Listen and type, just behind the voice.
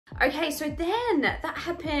Okay, so then that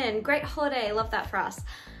happened. Great holiday, love that for us.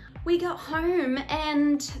 We got home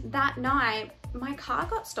and that night my car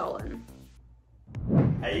got stolen.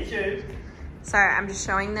 Hey, Chout. So I'm just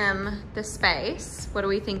showing them the space. What do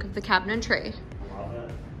we think of the cabinetry? Love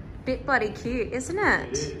it. Bit bloody cute, isn't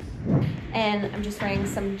it? It is. And I'm just wearing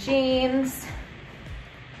some jeans.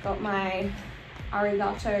 Got my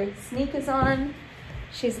arigato sneakers on.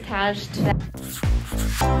 She's cash today.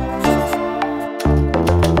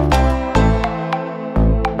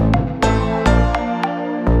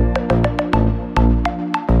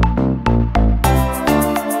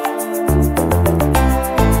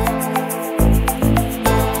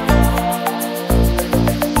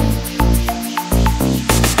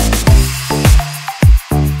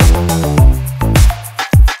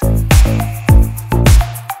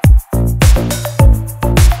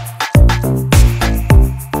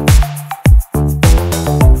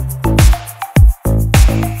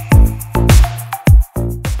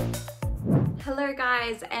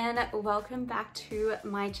 And welcome back to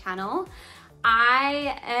my channel.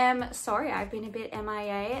 I am sorry I've been a bit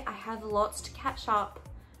MIA. I have lots to catch up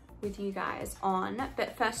with you guys on,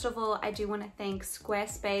 but first of all I do want to thank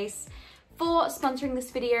Squarespace for sponsoring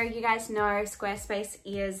this video. You guys know Squarespace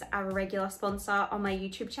is a regular sponsor on my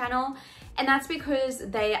YouTube channel, and that's because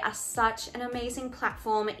they are such an amazing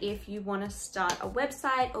platform if you want to start a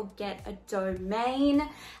website or get a domain.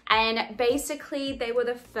 And basically they were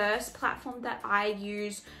the first platform that I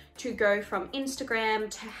use to go from Instagram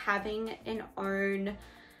to having an own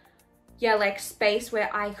like space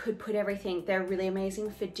where I could put everything. They're really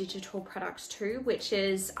amazing for digital products too, which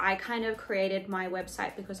is, I kind of created my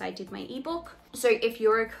website because I did my ebook. So if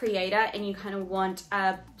you're a creator and you kind of want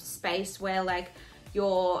a space where like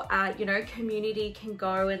your community can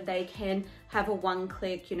go and they can have a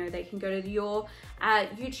one-click, they can go to your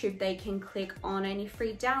YouTube, they can click on any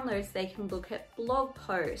free downloads, they can look at blog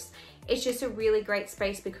posts. It's just a really great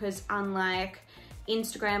space because unlike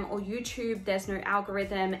Instagram or YouTube, there's no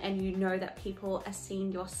algorithm and you know that people are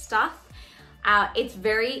seeing your stuff. It's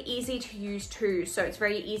very easy to use too, so it's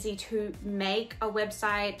very easy to make a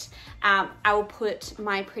website. I will put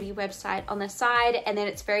my pretty website on the side, and then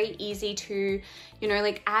it's very easy to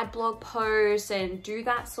like add blog posts and do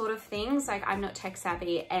that sort of things. Like, I'm not tech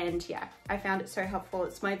savvy, and yeah, I found it so helpful.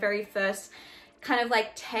 It's my very first kind of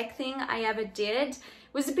like tech thing I ever did. It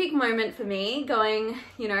was a big moment for me going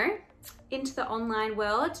into the online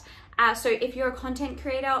world. So if you're a content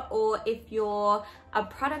creator or if you're a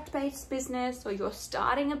product-based business or you're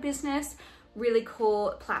starting a business, really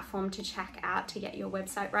cool platform to check out to get your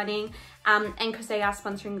website running. And because they are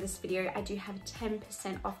sponsoring this video, I do have a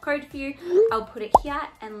 10% off code for you. I'll put it here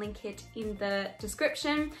and link it in the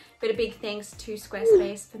description. But a big thanks to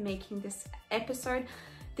Squarespace for making this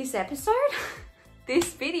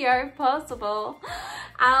video possible.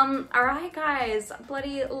 All right guys,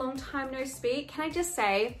 bloody long time no speak. Can I just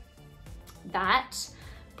say that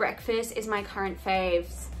breakfast is my current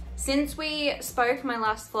faves. Since we spoke my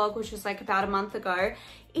last vlog, which was like about a month ago,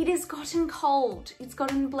 it has gotten cold. It's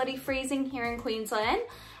gotten bloody freezing here in Queensland.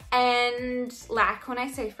 And like, when I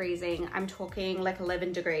say freezing, I'm talking like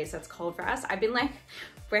 11 degrees. That's cold for us. I've been like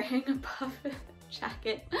wearing a puffer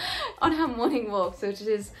jacket on our morning walks, which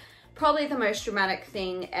is probably the most dramatic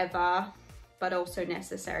thing ever, but also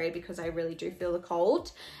necessary because I really do feel the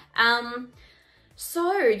cold.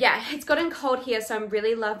 So yeah, it's gotten cold here, so I'm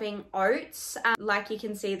really loving oats. Like you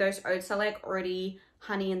can see, those oats are like already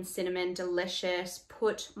honey and cinnamon, delicious.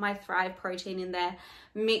 Put my Thrive protein in there,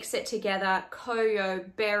 mix it together,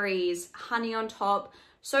 koyo, berries, honey on top.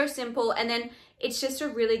 So simple. And then it's just a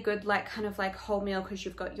really good like kind of like whole meal because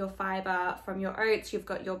you've got your fiber from your oats, you've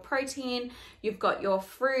got your protein, you've got your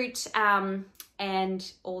fruit,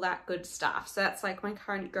 and all that good stuff. So that's like my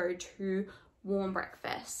current go-to warm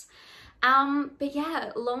breakfast. But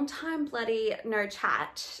yeah, long time bloody no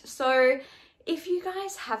chat. So if you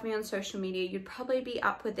guys have me on social media, you'd probably be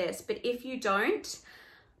up with this, but if you don't,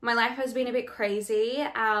 my life has been a bit crazy.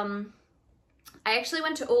 I actually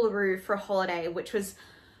went to Uluru for a holiday, which was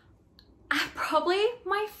probably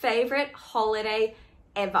my favorite holiday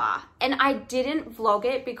ever. And I didn't vlog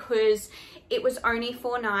it because it was only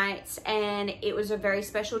 4 nights and it was a very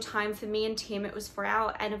special time for me and Tim. It was for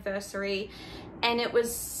our anniversary and it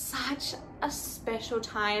was such a special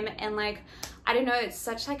time. And like, I don't know, it's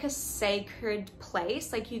such like a sacred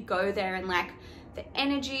place. Like you go there and like the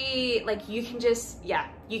energy, like you can just, yeah,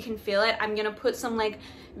 you can feel it. I'm gonna put some like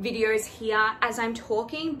videos here as I'm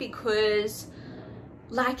talking because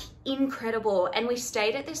like incredible. And we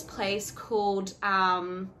stayed at this place called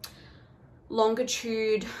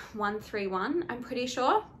Longitude 131, I'm pretty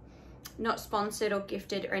sure. not sponsored or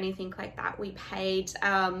gifted or anything like that. We paid,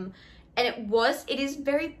 and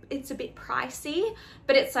it's a bit pricey,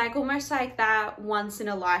 but it's like almost like that once in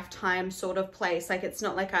a lifetime sort of place. Like it's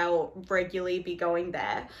not like I'll regularly be going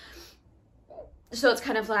there. So it's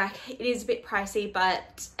kind of like, it is a bit pricey,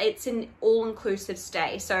 but it's an all-inclusive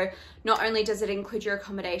stay. So not only does it include your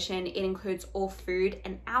accommodation, it includes all food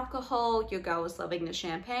and alcohol. Your girl was loving the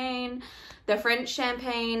champagne, the French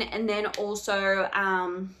champagne, and then also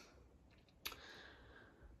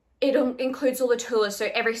it includes all the tours. So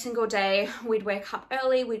every single day we'd wake up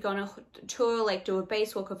early, we'd go on a tour, like do a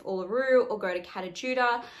base walk of Uluru or go to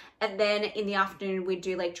Katajuda. And then in the afternoon, we'd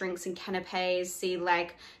do like drinks and canapes, see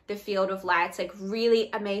like the Field of Lights, like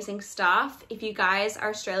really amazing stuff. If you guys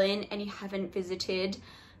are Australian and you haven't visited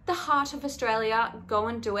the heart of Australia, go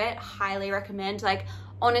and do it. Highly recommend. Like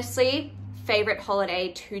honestly, favorite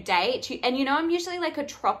holiday to date. And you know, I'm usually like a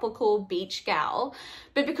tropical beach gal,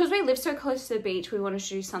 but because we live so close to the beach, we wanted to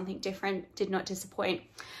do something different. Did not disappoint.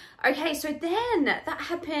 Okay, so then that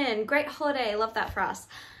happened. Great holiday. Love that for us.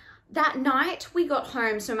 That night we got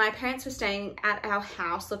home. So my parents were staying at our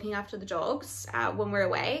house looking after the dogs when we were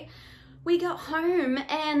away. We got home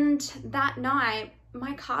and that night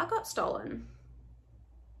my car got stolen.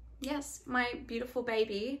 Yes, my beautiful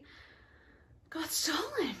baby got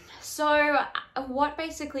stolen. So what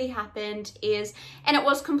basically happened is, and it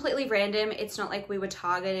was completely random, it's not like we were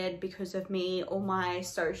targeted because of me or my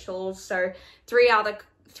socials. So three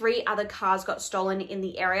other cars got stolen in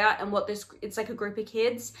the area, and it's like a group of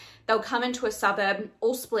kids. They'll come into a suburb,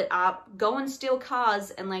 all split up, go and steal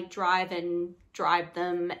cars and like drive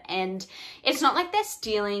them. And it's not like they're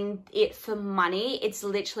stealing it for money, it's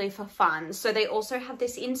literally for fun. So they also have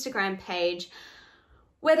this Instagram page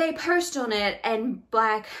where they post on it and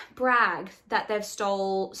like brag that they've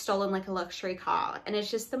stolen like a luxury car. And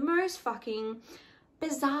it's just the most fucking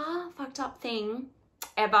bizarre, fucked up thing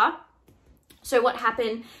ever. So what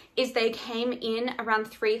happened is they came in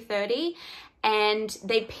around 3:30 and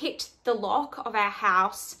they picked the lock of our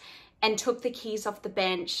house and took the keys off the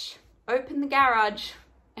bench, opened the garage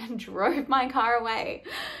and drove my car away.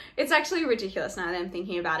 It's actually ridiculous now that I'm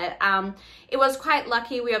thinking about it. It was quite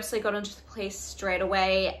lucky. We obviously got onto the police straight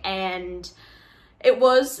away, and it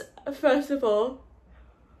was, first of all,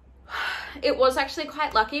 it was actually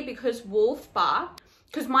quite lucky because Wolf barked.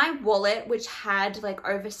 Because my wallet, which had like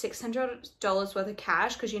over $600 worth of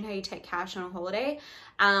cash, because you know how you take cash on a holiday,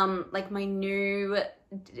 like my new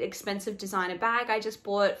expensive designer bag I just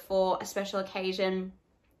bought for a special occasion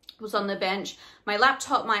was on the bench. My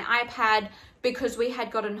laptop, my iPad, because we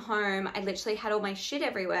had gotten home, I literally had all my shit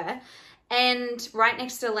everywhere. And right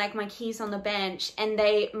next to like my keys on the bench, and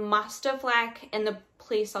they must have like, and the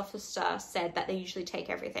police officer said that they usually take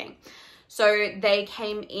everything. So they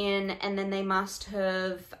came in and then they must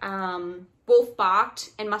have, Wolf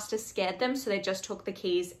barked and must have scared them. So they just took the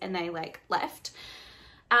keys and they like left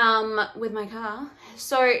with my car.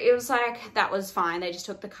 So it was like, that was fine. They just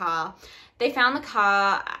took the car. They found the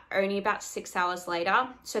car only about 6 hours later.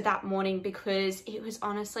 So that morning, because it was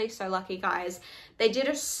honestly so lucky, guys, they did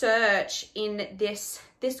a search in this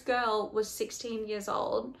girl was 16 years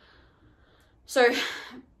old. So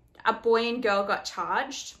a boy and girl got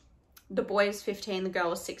charged. The boy was 15, the girl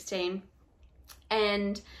was 16.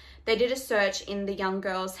 And they did a search in the young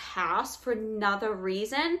girl's house for another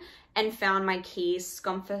reason and found my keys,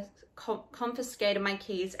 confiscated my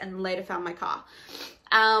keys, and later found my car.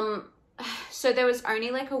 So there was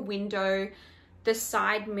only like a window, the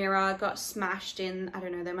side mirror got smashed in, I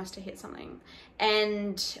don't know, they must have hit something.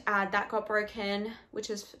 And that got broken, which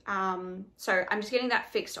is, so I'm just getting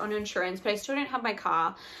that fixed on insurance, but I still don't have my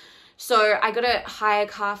car. So I got a hire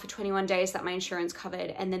car for 21 days that my insurance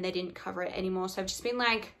covered, and then they didn't cover it anymore. So I've just been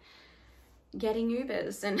like getting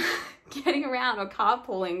Ubers and getting around or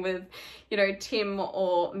carpooling with, you know, Tim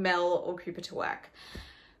or Mel or Cooper to work.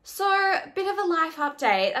 So a bit of a life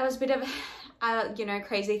update. That was a bit of a, you know,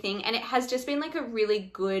 crazy thing. And it has just been like a really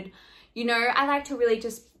good, you know, I like to really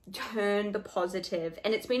just turn the positive.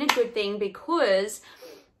 And it's been a good thing because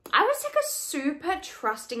I was like a super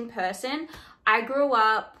trusting person. I grew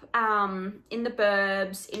up in the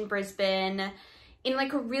burbs in Brisbane, in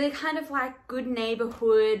like a really kind of like good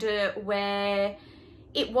neighborhood where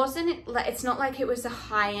it wasn't, it's not like it was a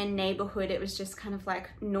high-end neighborhood. It was just kind of like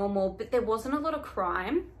normal, but there wasn't a lot of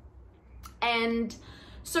crime. And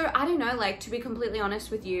so I don't know, like to be completely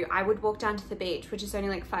honest with you, I would walk down to the beach, which is only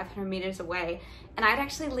like 500 meters away, and I'd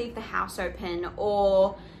actually leave the house open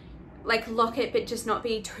or like lock it, but just not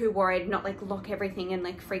be too worried, not like lock everything and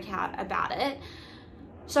like freak out about it.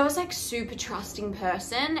 So I was like super trusting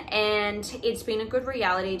person, and it's been a good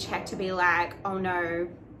reality check to be like, oh no,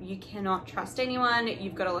 you cannot trust anyone.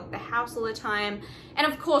 You've got to lock the house all the time. And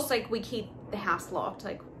of course, like, we keep the house locked,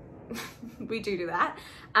 like we do that.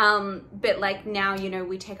 But like now, you know,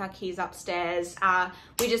 we take our keys upstairs.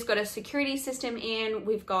 We just got a security system in.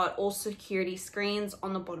 We've got all security screens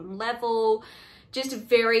on the bottom level. Just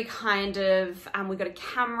very kind of, we've got a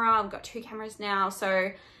camera. We've got 2 cameras now.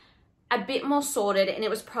 So a bit more sorted, and it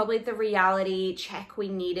was probably the reality check we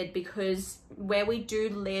needed because where we do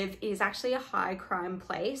live is actually a high crime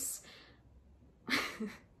place.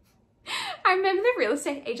 I remember the real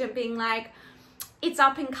estate agent being like, it's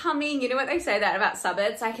up and coming. You know what they say that about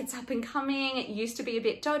suburbs? Like, it's up and coming. It used to be a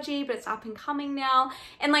bit dodgy, but it's up and coming now.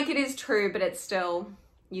 And like, it is true, but it still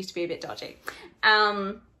used to be a bit dodgy.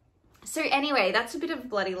 So anyway, that's a bit of a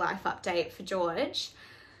bloody life update for George.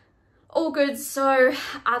 All good. So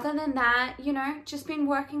other than that, you know, just been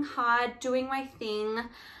working hard, doing my thing.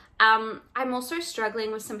 I'm also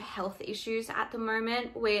struggling with some health issues at the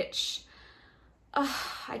moment, which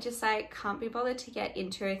I just like can't be bothered to get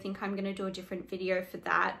into. I think I'm going to do a different video for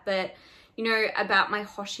that. But, you know, about my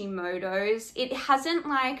Hashimoto's, it hasn't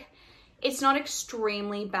like, it's not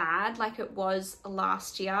extremely bad like it was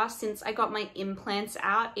last year. Since I got my implants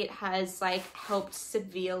out, it has like helped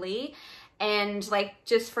severely. And like,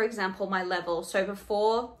 just for example, my level. So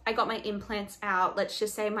before I got my implants out, let's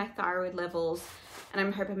just say my thyroid levels, and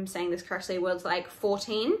I hope I'm saying this correctly, was like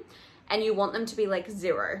 14, and you want them to be like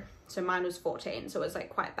 0. So mine was 14, so it was like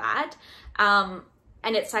quite bad.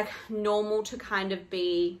 And it's like normal to kind of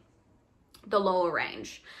be the lower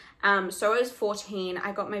range. So it was 14,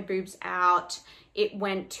 I got my boobs out, it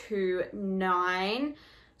went to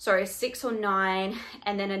 6 or 9,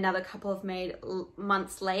 and then another couple of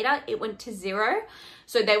months later, it went to 0.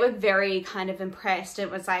 So they were very kind of impressed. It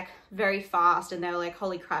was like very fast, and they were like,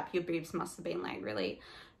 holy crap, your boobs must have been like really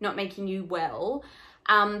not making you well.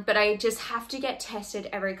 But I just have to get tested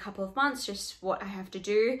every couple of months, just what I have to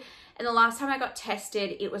do. And the last time I got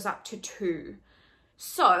tested, it was up to 2.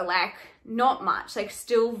 So like not much, like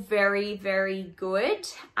still very, very good.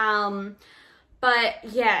 But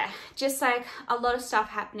yeah, just like a lot of stuff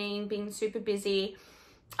happening, being super busy.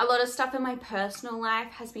 A lot of stuff in my personal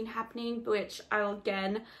life has been happening, which I'll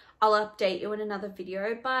update you in another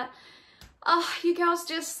video. But you girls,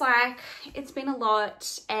 just like, it's been a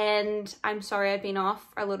lot, and I'm sorry I've been off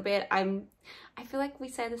a little bit. I feel like we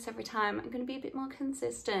say this every time. I'm going to be a bit more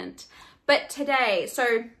consistent. But today,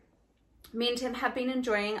 so me and Tim have been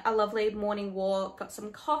enjoying a lovely morning walk, got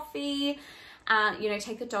some coffee, you know,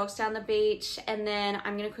 take the dogs down the beach, and then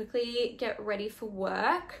I'm going to quickly get ready for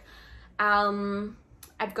work.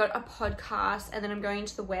 I've got a podcast, and then I'm going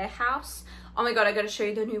to the warehouse. Oh my God, I got to show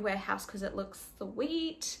you the new warehouse because it looks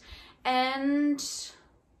sweet. And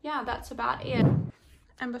yeah, that's about it.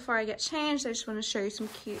 And before I get changed, I just want to show you some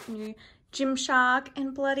cute new Gymshark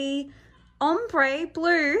and bloody ombre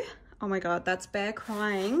blue. Oh my God, that's Bear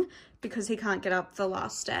crying because he can't get up the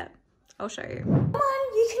last step. I'll show you. Come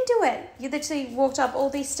on, you can do it. You literally walked up all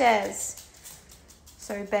these stairs.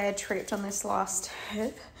 So Bear tripped on this last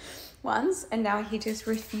step once, and now he just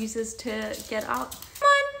refuses to get up. Come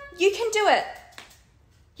on, you can do it.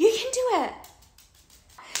 You can do it.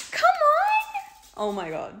 Come on. Oh my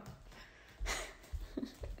God.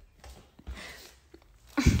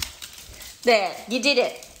 There, you did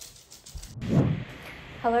it.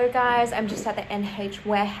 Hello guys, I'm just at the NH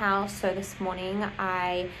warehouse. So this morning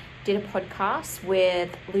I did a podcast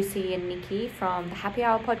with Lucy and Nikki from the Happy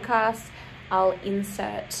Hour podcast. I'll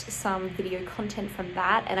insert some video content from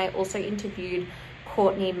that. And I also interviewed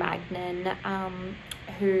Courtney Magnan,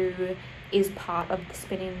 who is part of the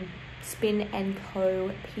Spin and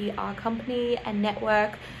Co PR company and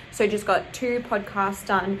network. So just got 2 podcasts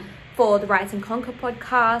done for the Rise and Conquer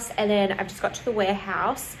podcast, and then I've just got to the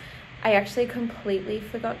warehouse. I actually completely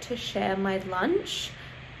forgot to share my lunch,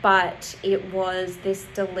 but it was this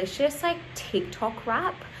delicious like TikTok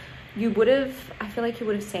wrap. I feel like you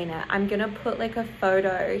would have seen it. I'm gonna put like a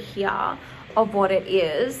photo here of what it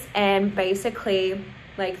is, and basically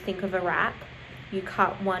like think of a wrap. You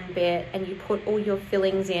cut one bit and you put all your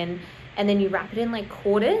fillings in, and then you wrap it in like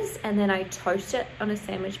quarters, and then I toast it on a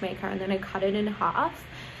sandwich maker, and then I cut it in half.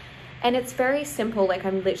 And it's very simple. Like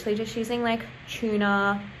I'm literally just using like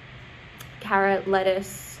tuna, carrot,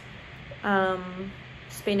 lettuce,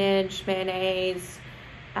 spinach, mayonnaise,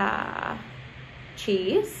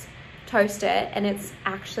 cheese, toast it, and it's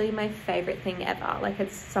actually my favorite thing ever. Like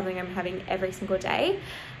it's something I'm having every single day.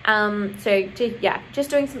 So yeah, just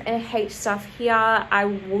doing some NH stuff here. I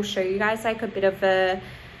will show you guys like a bit of a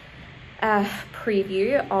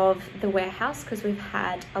preview of the warehouse because we've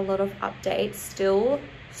had a lot of updates, still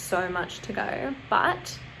so much to go,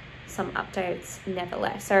 but some updates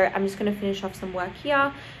nevertheless. So I'm just going to finish off some work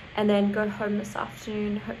here and then go home this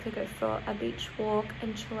afternoon, hopefully go for a beach walk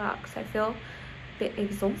and chill out because I feel a bit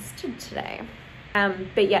exhausted today.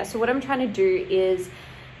 But yeah, so what I'm trying to do is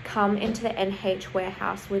come into the NH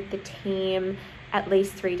warehouse with the team at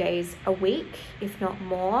least 3 days a week, if not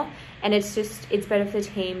more. And it's better for the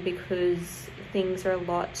team because things are a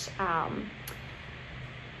lot,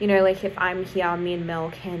 you know, like if I'm here, me and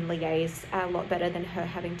Mel can liaise a lot better than her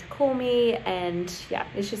having to call me. And yeah,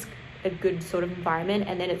 it's just a good sort of environment.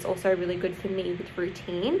 And then it's also really good for me with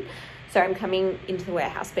routine. So I'm coming into the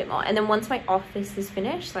warehouse a bit more. And then once my office is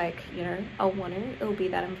finished, like, you know, it'll be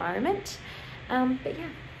that environment. But yeah.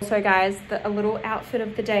 So guys, a little outfit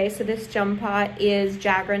of the day. So this jumper is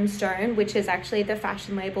Jagger & Stone, which is actually the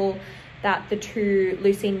fashion label that the two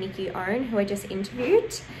Lucy and Nikki own, who I just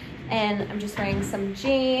interviewed. And I'm just wearing some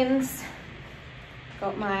jeans.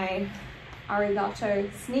 Got my Arigato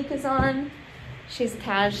sneakers on. She's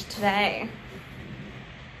cash today.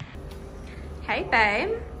 Hey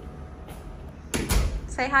babe.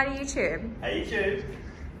 Say hi to YouTube. Hey YouTube.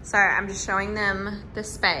 So I'm just showing them the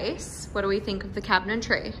space. What do we think of the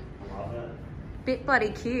cabinetry? I love it. Bit bloody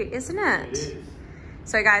cute, isn't it? It is.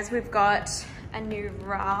 So guys, we've got a new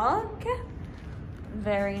rug.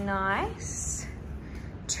 Very nice.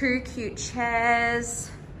 2 cute chairs.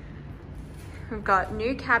 We've got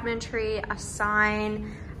new cabinetry, a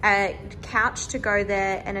sign, a couch to go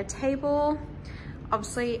there, and a table.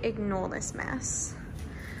 Obviously, ignore this mess.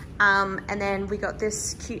 And then we got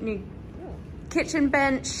this cute new kitchen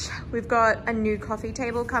bench. We've got a new coffee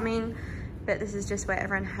table coming, but this is just where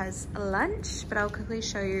everyone has lunch. But I'll quickly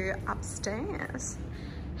show you upstairs.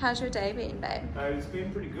 How's your day been, babe? It's been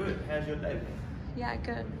pretty good. How's your day been? Yeah,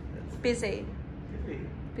 good. Busy.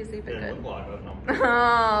 Busy, but Didn't good. look like it. No.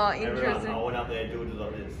 Oh, Everyone, interesting. I went up there doing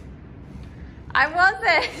like this. I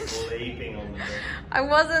wasn't. Sleeping on the bed. I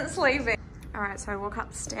wasn't sleeping. All right, so I walk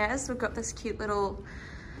upstairs. We've got this cute little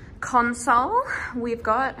console. We've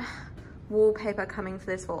got wallpaper coming for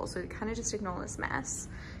this wall, so kind of just ignore this mess.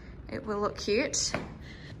 It will look cute.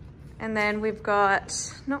 And then we've got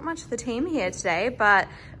not much of the team here today, but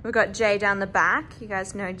we've got Jay down the back. You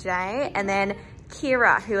guys know Jay. And then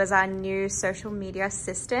Kira, who is our new social media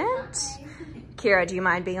assistant. Hi. Kira, do you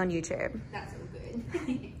mind being on YouTube? That's all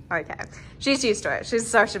good. Okay, she's used to it. She's a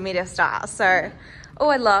social media star. So, oh,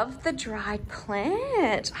 I love the dried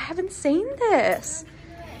plant. I haven't seen this.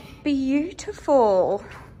 Beautiful.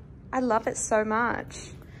 I love it so much.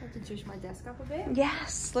 I have to juice my desk up a bit.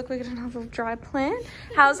 Yes, look, we got another little dried plant.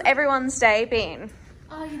 How's everyone's day been?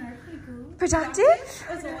 Oh, you know, pretty good. Productive?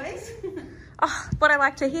 As always. Oh, what I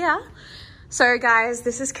like to hear. So guys,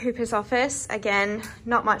 this is Cooper's office. Again,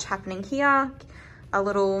 not much happening here. A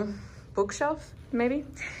little bookshelf, maybe.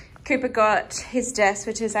 Cooper got his desk,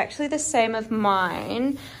 which is actually the same of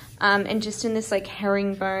mine, and just in this like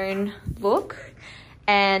herringbone look.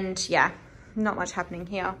 And yeah, not much happening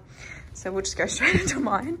here. So we'll just go straight into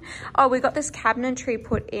mine. Oh, we got this cabinetry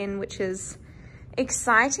put in, which is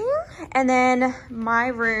exciting. And then my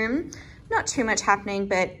room, not too much happening,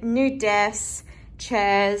 but new desks,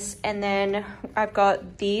 chairs, and then I've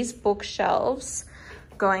got these bookshelves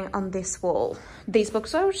going on this wall. These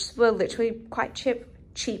bookshelves were literally quite cheap,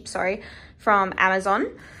 from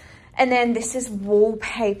Amazon. And then this is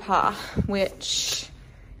wallpaper, which,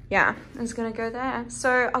 yeah, is gonna go there.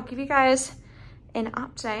 So I'll give you guys an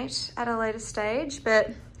update at a later stage,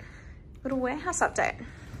 but little warehouse update.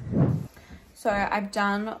 So I've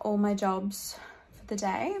done all my jobs for the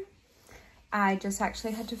day. I just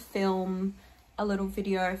actually had to film a little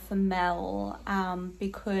video for Mel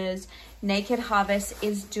because Naked Harvest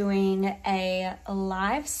is doing a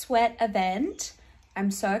live sweat event. I'm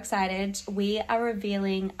so excited. We are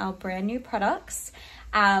revealing our brand new products,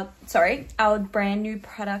 our brand new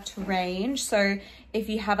product range. So if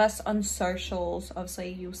you have us on socials,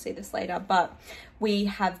 obviously you'll see this later, but we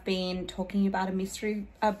have been talking about a mystery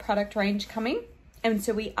product range coming. And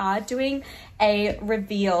so we are doing a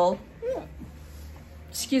reveal,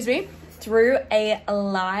 excuse me, through a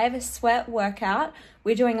live sweat workout.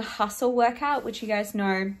 We're doing a hustle workout, which you guys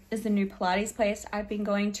know is the new Pilates place I've been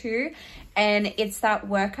going to. And it's that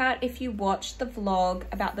workout, if you watch the vlog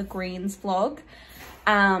about the greens vlog,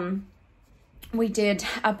 we did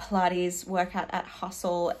a Pilates workout at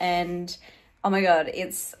Hustle, and oh my God,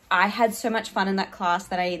 I had so much fun in that class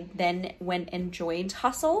that I then went and joined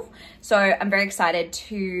Hustle. So I'm very excited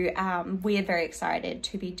we're very excited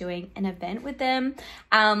to be doing an event with them.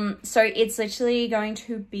 So it's literally going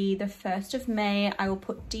to be the 1st of May. I will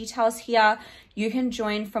put details here. You can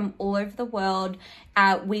join from all over the world.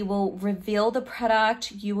 We will reveal the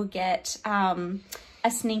product. You will get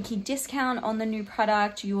a sneaky discount on the new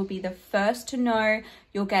product. You will be the first to know.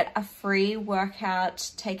 You'll get a free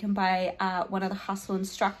workout taken by one of the Hustle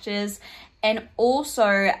instructors. And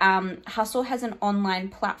also Hustle has an online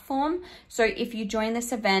platform. So if you join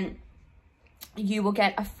this event, you will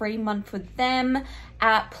get a free month with them.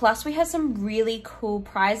 Plus we have some really cool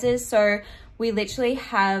prizes. So we literally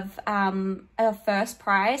have our first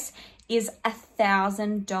prize is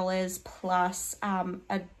 $1,000 plus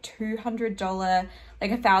a $200,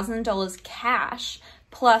 like $1,000 cash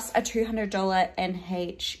plus a $200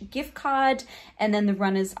 NH gift card. And then the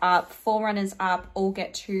runners up, 4 runners up, all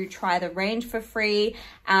get to try the range for free.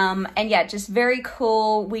 And yeah, just very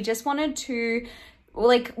cool. We just wanted to,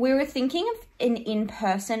 like, we were thinking of an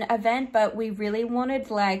in-person event, but we really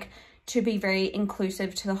wanted like to be very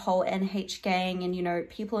inclusive to the whole NH gang and, you know,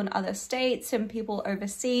 people in other states and people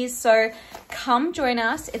overseas. So come join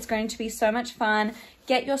us. It's going to be so much fun.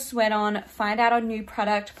 Get your sweat on, find out our new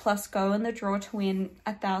product, plus go in the draw to win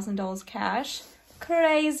 $1,000 cash.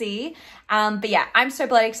 Crazy. But yeah, I'm so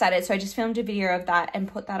bloody excited. So I just filmed a video of that and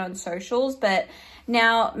put that on socials. But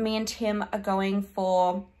now me and Tim are going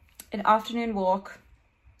for an afternoon walk.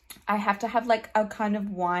 I have to have like a kind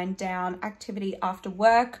of wind down activity after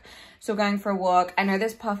work. So we're going for a walk. I know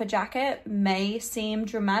this puffer jacket may seem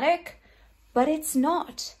dramatic, but it's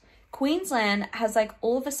not. Queensland has like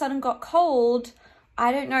all of a sudden got cold.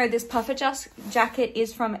 I don't know. This puffer jacket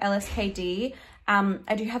is from LSKD.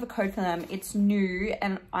 I do have a code for them. It's new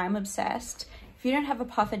and I'm obsessed. If you don't have a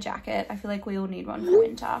puffer jacket, I feel like we all need one for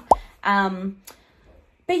winter.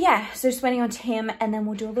 But yeah, so just waiting on Tim, and then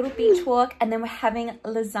we'll do a little beach walk, and then we're having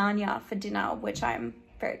lasagna for dinner, which I'm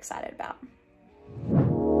very excited about.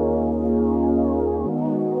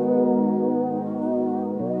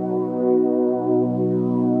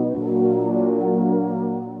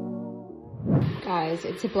 Guys,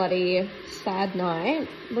 it's a bloody sad night.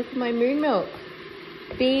 Look at my moon milk.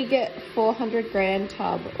 Big 400 gram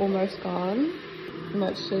tub, almost gone.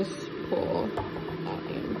 Let's just pour that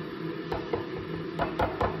in.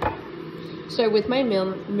 So with my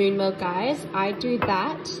moon milk, guys, I do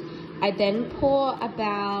that. I then pour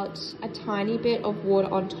about a tiny bit of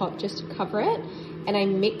water on top just to cover it, and I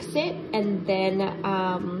mix it, and then,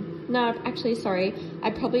 no, actually, sorry,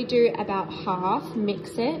 I probably do about half,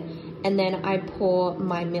 mix it, and then I pour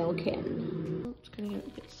my milk in. It's gonna get a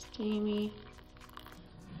bit steamy.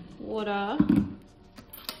 Water.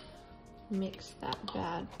 Mix that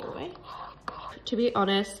bad boy. To be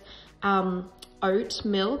honest, oat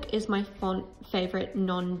milk is my favorite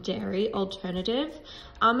non-dairy alternative.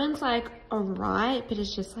 Almonds like alright, but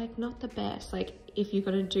it's just like not the best. Like if you're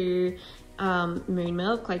gonna do moon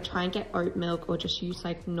milk, like try and get oat milk or just use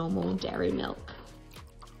like normal dairy milk.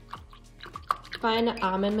 I find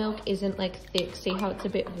almond milk isn't like thick. See how it's a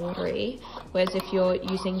bit watery? Whereas if you're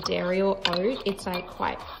using dairy or oat, it's like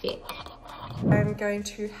quite thick. I'm going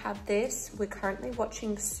to have this. We're currently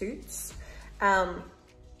watching Suits.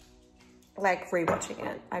 Like rewatching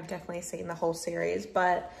it. I've definitely seen the whole series,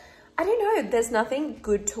 but I don't know. There's nothing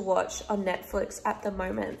good to watch on Netflix at the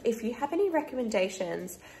moment. If you have any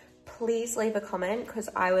recommendations, please leave a comment, because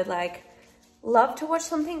I would like love to watch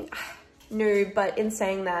something new. But in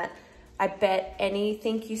saying that, I bet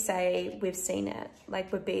anything you say, we've seen it.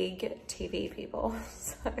 Like we're big TV people.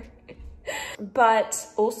 So. But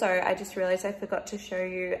also, I just realized I forgot to show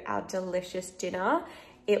you our delicious dinner.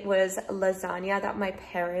 It was lasagna that my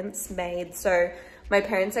parents made. So my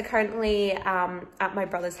parents are currently at my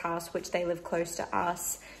brother's house, which they live close to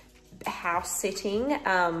us, house sitting,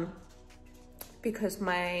 because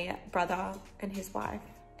my brother and his wife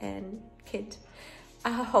and kid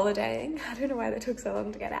are holidaying. I don't know why that took so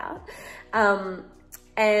long to get out.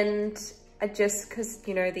 And I just, because,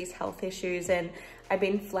 you know, these health issues, and I've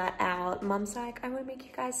been flat out. Mum's like, I want to make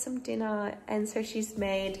you guys some dinner. And so she's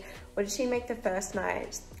made, what did she make the first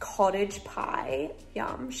night? Cottage pie.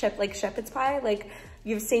 Yum. Like shepherd's pie. Like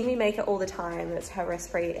you've seen me make it all the time. It's her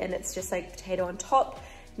recipe, and it's just like potato on top,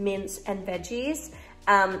 mince and veggies.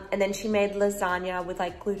 And then she made lasagna with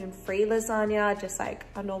like gluten-free lasagna, just like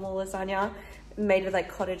a normal lasagna made with like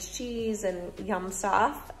cottage cheese and yum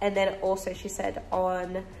stuff. And then also she said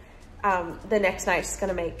on the next night she's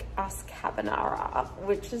gonna make us carbonara,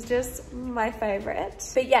 which is just my favorite.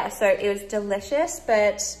 But yeah, so it was delicious,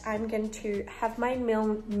 but I'm going to have my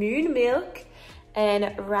moon milk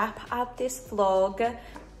and wrap up this vlog.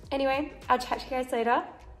 Anyway, I'll chat to you guys later.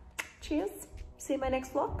 Cheers. See you in my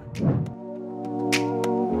next vlog.